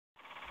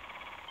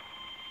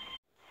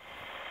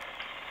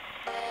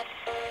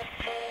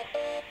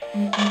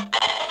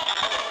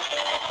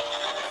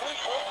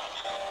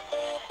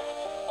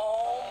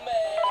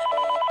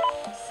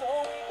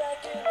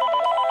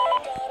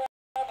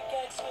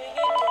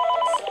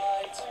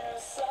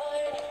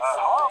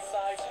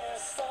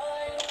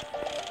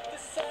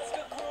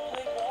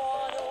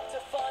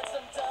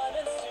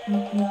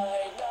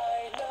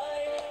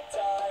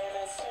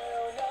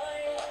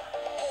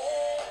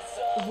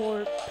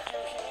Vorp.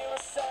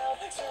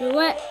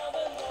 What?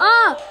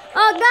 Oh,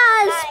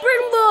 guys,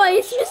 Spring Boy,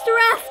 it's Mr.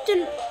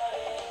 Afton.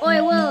 Oi,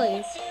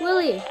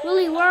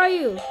 Willie, where are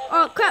you?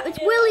 Oh crap, it's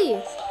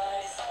Willie.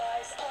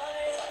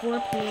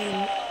 Vorp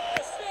man.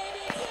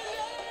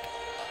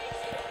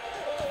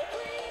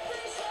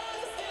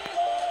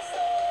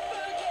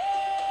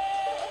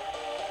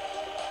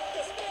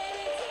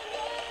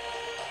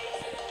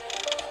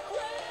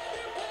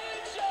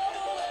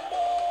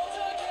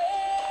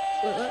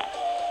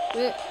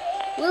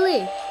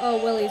 Willie! Oh,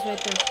 Willie's right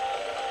there.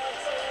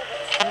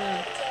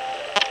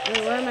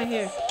 Wait, where am I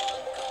here?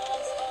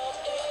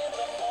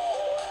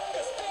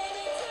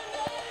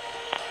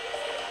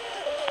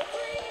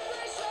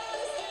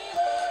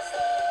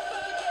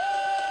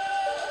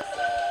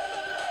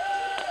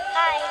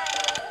 Hi.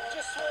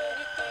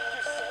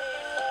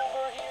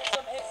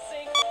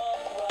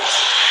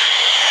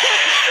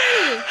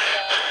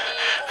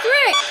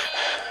 Frick!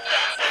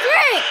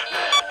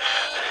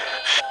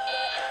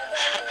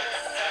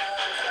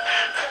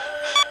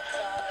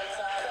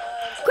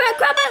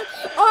 Crap!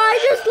 Oh, I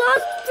just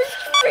lost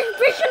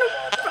vision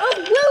of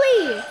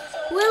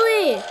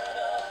Willie!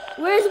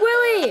 Where's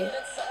Willie?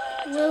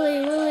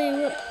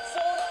 Willie.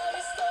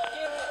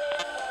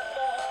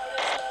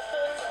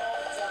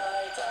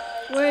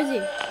 Where is he?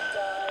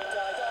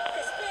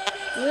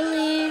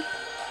 Willie.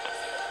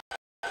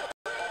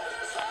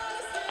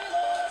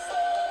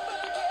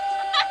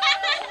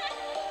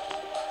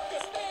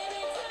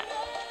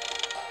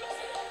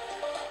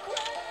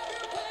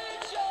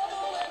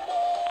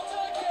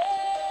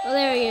 Oh,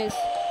 there he is.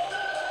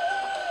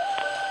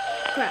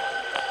 Crap.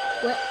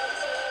 What?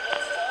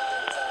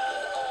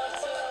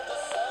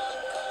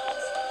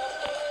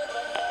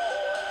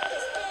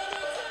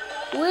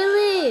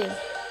 Willie!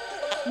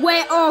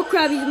 Wait, oh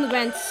crap, he's in the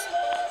vents.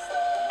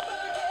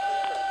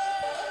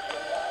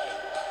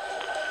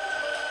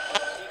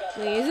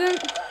 Wait, he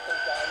isn't?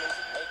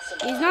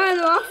 He's not in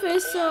the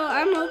office, so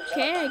I'm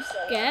okay, I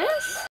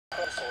guess?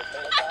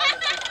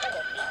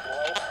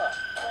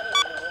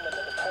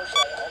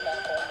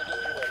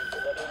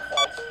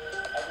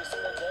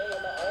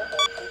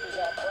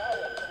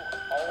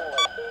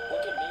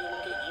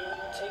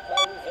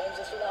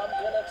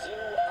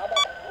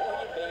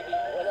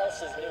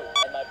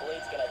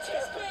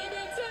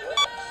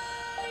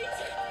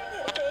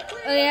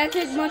 Oh yeah, it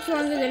took much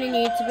longer than it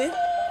needed to be.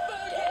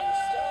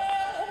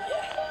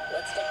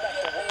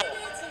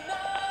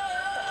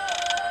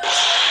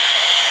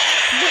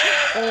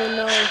 Oh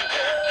no.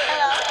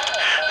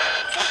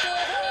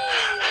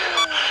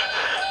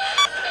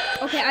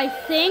 Okay, I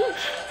think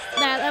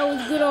that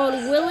was good old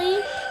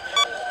Willie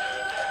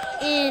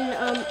in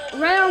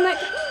right on that